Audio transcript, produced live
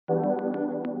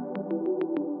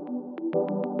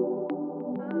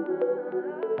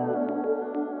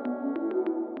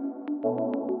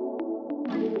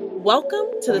Welcome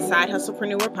to the Side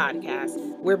Hustlepreneur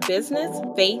podcast, where business,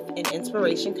 faith, and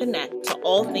inspiration connect to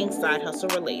all things side hustle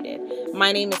related.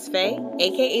 My name is Faye,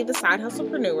 aka the Side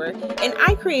Hustlepreneur, and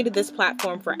I created this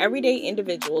platform for everyday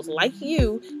individuals like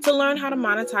you to learn how to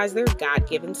monetize their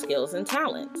God-given skills and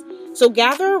talents. So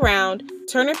gather around,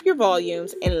 turn up your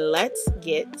volumes, and let's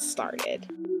get started.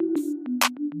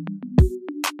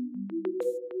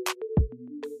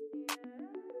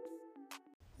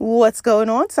 What's going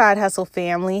on, Side Hustle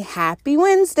family? Happy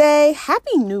Wednesday.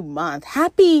 Happy new month.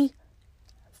 Happy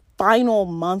final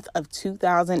month of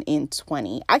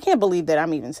 2020. I can't believe that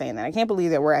I'm even saying that. I can't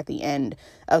believe that we're at the end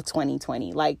of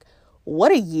 2020. Like,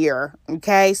 what a year,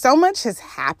 okay? So much has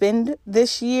happened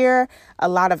this year. A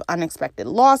lot of unexpected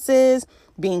losses,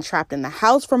 being trapped in the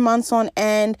house for months on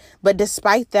end. But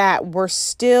despite that, we're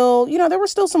still, there were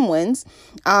still some wins,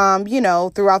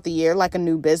 throughout the year, like a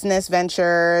new business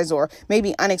ventures or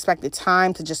maybe unexpected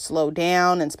time to just slow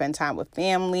down and spend time with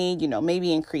family,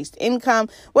 maybe increased income,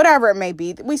 whatever it may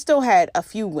be. We still had a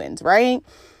few wins, right?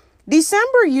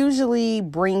 December usually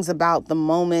brings about the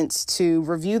moments to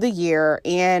review the year.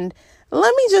 And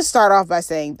let me just start off by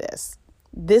saying this.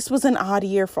 This was an odd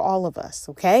year for all of us,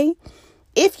 okay?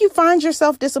 If you find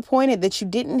yourself disappointed that you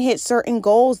didn't hit certain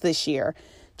goals this year,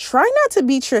 try not to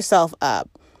beat yourself up.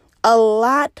 A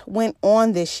lot went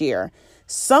on this year.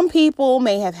 Some people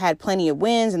may have had plenty of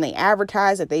wins and they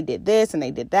advertise that they did this and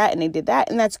they did that and they did that.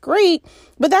 And that's great,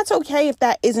 but that's okay if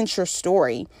that isn't your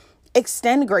story.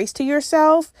 Extend grace to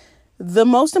yourself. The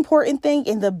most important thing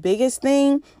and the biggest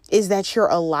thing is that you're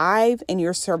alive and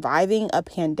you're surviving a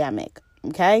pandemic,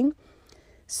 okay?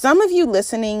 Some of you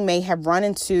listening may have run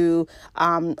into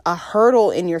a hurdle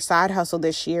in your side hustle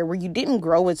this year where you didn't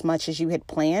grow as much as you had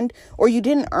planned or you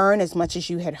didn't earn as much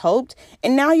as you had hoped.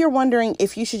 And now you're wondering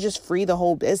if you should just free the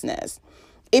whole business.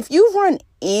 If you run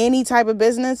any type of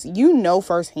business, you know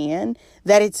firsthand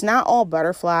that it's not all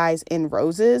butterflies and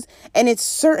roses, and it's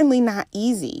certainly not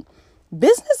easy.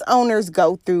 Business owners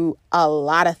go through a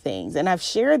lot of things, and I've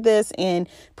shared this in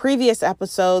previous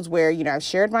episodes where, I've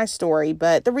shared my story,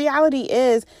 but the reality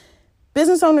is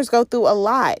business owners go through a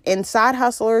lot, and side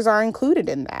hustlers are included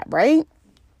in that, right?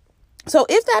 So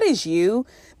if that is you,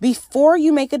 before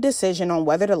you make a decision on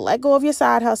whether to let go of your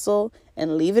side hustle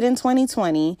and leave it in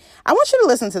 2020, I want you to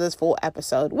listen to this full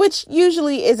episode, which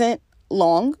usually isn't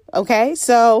long, okay?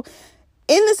 So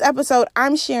in this episode,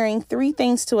 I'm sharing 3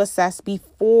 things to assess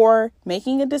before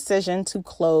making a decision to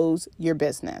close your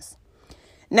business.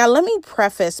 Now, let me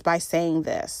preface by saying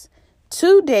this.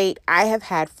 To date, I have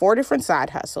had 4 different side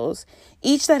hustles,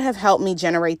 each that have helped me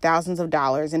generate thousands of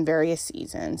dollars in various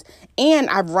seasons, and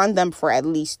I've run them for at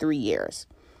least 3 years.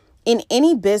 In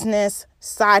any business,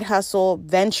 side hustle,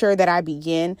 venture that I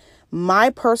begin, my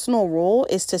personal rule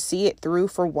is to see it through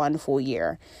for 1 full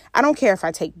year. I don't care if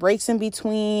I take breaks in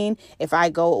between, if I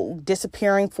go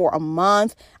disappearing for a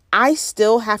month, I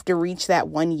still have to reach that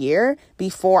 1 year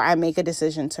before I make a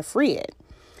decision to free it.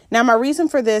 Now, my reason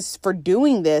for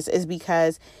doing this is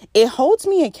because it holds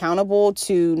me accountable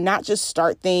to not just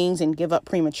start things and give up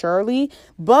prematurely,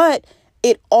 but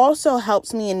it also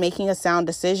helps me in making a sound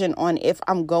decision on if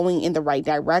I'm going in the right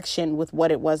direction with what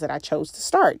it was that I chose to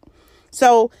start.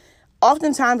 So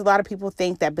oftentimes, a lot of people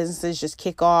think that businesses just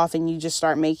kick off and you just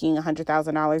start making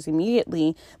 $100,000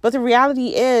 immediately. But the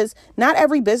reality is not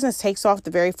every business takes off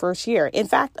the very first year. In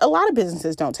fact, a lot of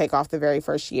businesses don't take off the very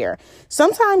first year.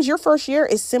 Sometimes your first year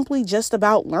is simply just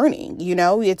about learning.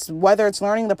 It's whether it's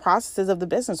learning the processes of the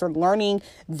business or learning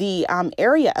the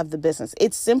area of the business.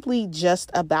 It's simply just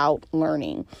about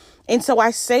learning. And so I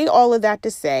say all of that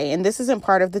to say, and this isn't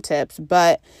part of the tips,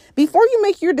 but before you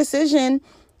make your decision,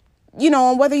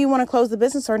 on whether you want to close the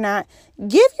business or not,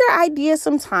 give your idea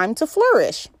some time to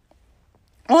flourish.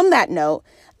 On that note,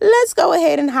 let's go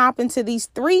ahead and hop into these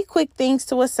 3 quick things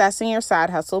to assessing your side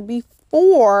hustle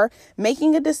before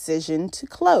making a decision to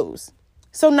close.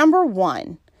 So number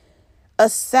 1,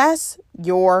 assess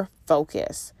your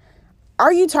focus.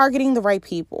 Are you targeting the right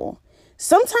people?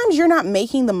 Sometimes you're not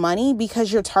making the money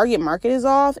because your target market is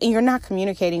off and you're not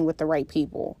communicating with the right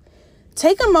people.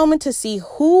 Take a moment to see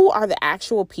who are the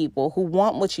actual people who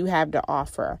want what you have to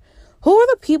offer. Who are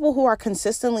the people who are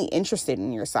consistently interested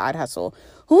in your side hustle?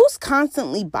 Who's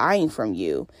constantly buying from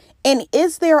you? And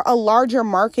is there a larger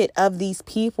market of these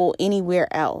people anywhere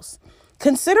else?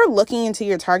 Consider looking into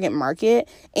your target market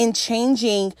and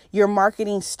changing your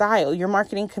marketing style, your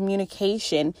marketing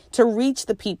communication to reach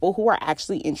the people who are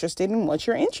actually interested in what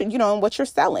you're in what you're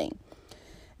selling.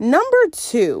 Number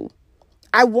 2,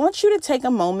 I want you to take a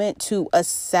moment to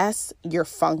assess your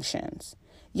functions.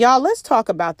 Y'all, let's talk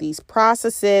about these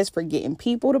processes for getting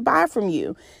people to buy from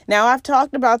you. Now, I've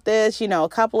talked about this, a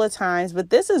couple of times, but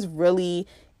this is really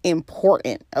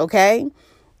important, okay?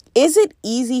 Is it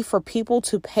easy for people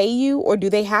to pay you, or do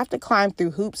they have to climb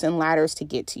through hoops and ladders to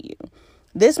get to you?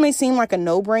 This may seem like a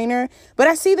no-brainer, but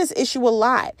I see this issue a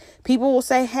lot. People will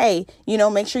say, hey,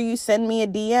 make sure you send me a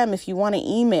DM if you want to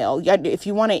email, if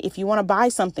you want to buy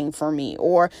something for me.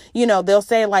 Or, they'll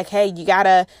say like, hey, you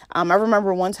gotta, I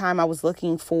remember one time I was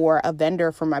looking for a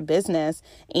vendor for my business,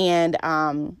 and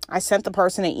I sent the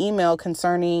person an email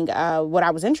concerning what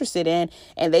I was interested in.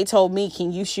 And they told me,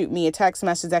 can you shoot me a text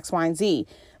message X, Y, and Z?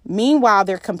 Meanwhile,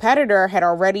 their competitor had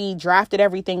already drafted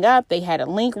everything up. They had a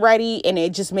link ready, and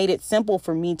it just made it simple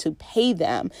for me to pay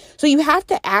them. So you have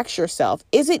to ask yourself,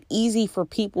 is it easy for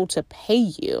people to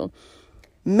pay you?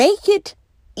 Make it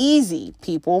easy,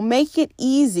 people. Make it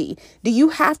easy. Do you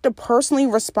have to personally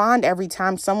respond every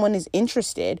time someone is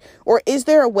interested? Or is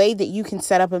there a way that you can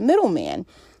set up a middleman?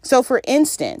 So for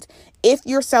instance, if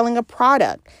you're selling a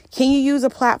product, can you use a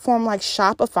platform like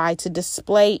Shopify to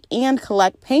display and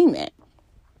collect payment?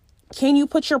 Can you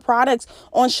put your products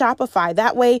on Shopify?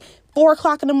 That way,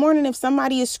 4:00 in the morning, if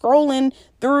somebody is scrolling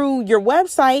through your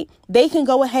website, they can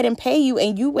go ahead and pay you,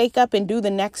 and you wake up and do the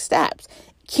next steps.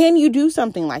 Can you do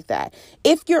something like that?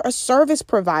 If you're a service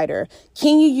provider,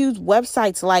 can you use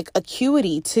websites like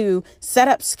Acuity to set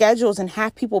up schedules and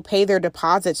have people pay their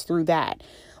deposits through that?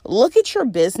 Look at your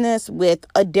business with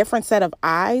a different set of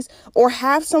eyes, or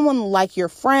have someone like your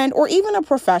friend or even a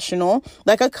professional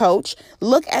like a coach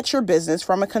look at your business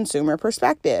from a consumer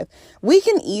perspective. We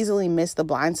can easily miss the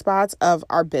blind spots of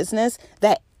our business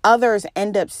that others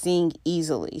end up seeing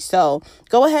easily. So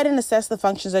go ahead and assess the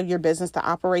functions of your business, the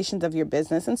operations of your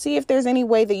business, and see if there's any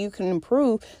way that you can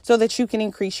improve so that you can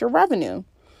increase your revenue.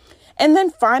 And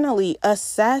then finally,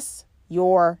 assess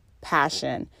your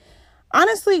passion.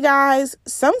 Honestly, guys,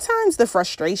 sometimes the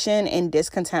frustration and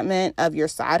discontentment of your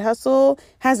side hustle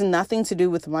has nothing to do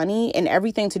with money and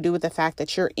everything to do with the fact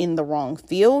that you're in the wrong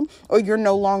field or you're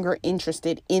no longer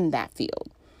interested in that field.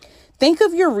 Think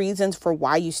of your reasons for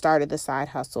why you started the side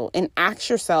hustle and ask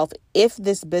yourself if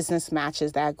this business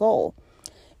matches that goal.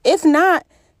 If not,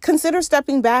 consider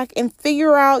stepping back and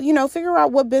figure out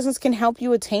what business can help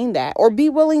you attain that, or be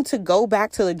willing to go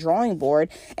back to the drawing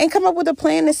board and come up with a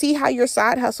plan to see how your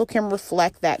side hustle can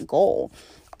reflect that goal.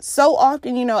 So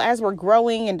often, as we're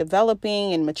growing and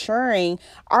developing and maturing,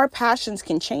 our passions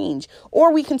can change,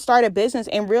 or we can start a business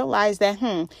and realize that,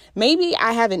 maybe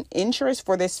I have an interest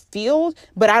for this field,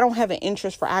 but I don't have an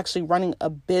interest for actually running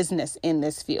a business in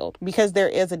this field, because there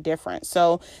is a difference.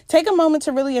 So take a moment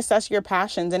to really assess your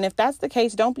passions. And if that's the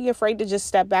case, don't be afraid to just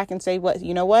step back and say, what,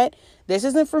 this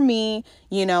isn't for me.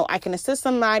 I can assist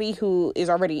somebody who is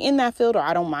already in that field, or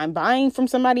I don't mind buying from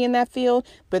somebody in that field,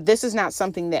 but this is not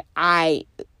something that I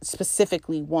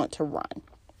specifically want to run.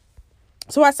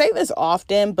 So I say this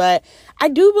often, but I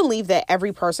do believe that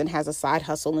every person has a side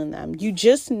hustle in them. You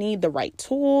just need the right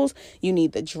tools, you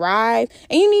need the drive,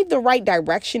 and you need the right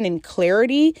direction and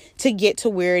clarity to get to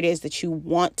where it is that you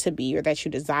want to be or that you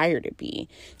desire to be.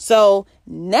 So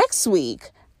next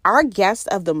week, our guest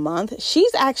of the month,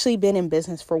 she's actually been in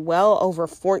business for well over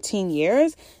 14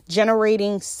 years,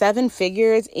 generating 7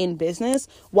 figures in business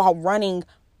while running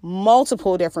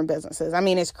multiple different businesses. I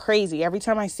mean, it's crazy. Every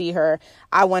time I see her,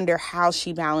 I wonder how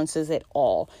she balances it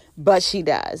all, but she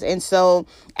does. And so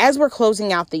as we're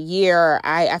closing out the year,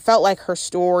 I felt like her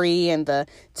story and the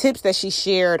tips that she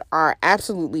shared are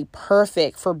absolutely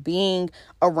perfect for being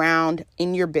around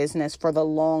in your business for the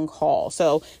long haul.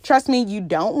 So trust me, you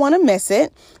don't want to miss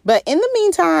it. But in the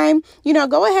meantime,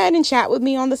 go ahead and chat with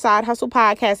me on the Side Hustle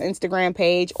Podcast Instagram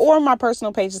page or my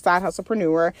personal page, The Side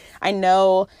Hustlepreneur. I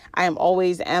know I am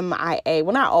always MIA.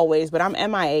 Well, not always, but I'm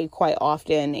MIA quite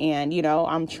often. And,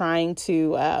 I'm trying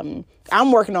to,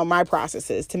 I'm working on my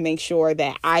processes to make sure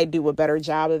that I do a better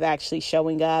job of actually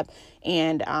showing up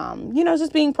and,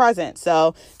 just being present.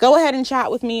 So go ahead and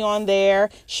chat with me on there.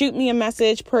 Shoot me a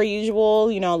message per usual,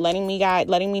 letting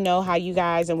me know how you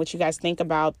guys and what you guys think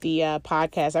about the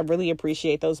podcast. I really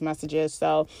appreciate those messages.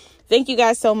 So thank you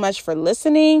guys so much for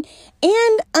listening.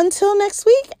 And until next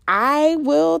week, I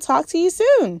will talk to you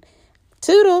soon.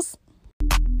 Toodles.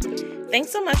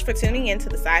 Thanks so much for tuning in to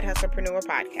the Side Hustlepreneur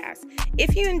podcast.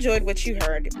 If you enjoyed what you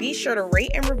heard, be sure to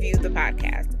rate and review the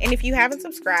podcast. And if you haven't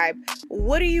subscribed,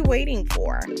 what are you waiting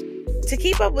for? To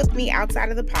keep up with me outside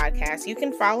of the podcast, you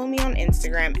can follow me on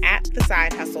Instagram at The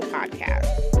Side Hustle Podcast.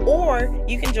 Or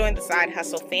you can join the Side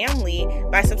Hustle family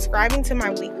by subscribing to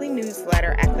my weekly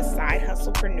newsletter at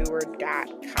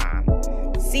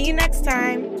thesidehustlepreneur.com. See you next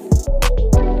time.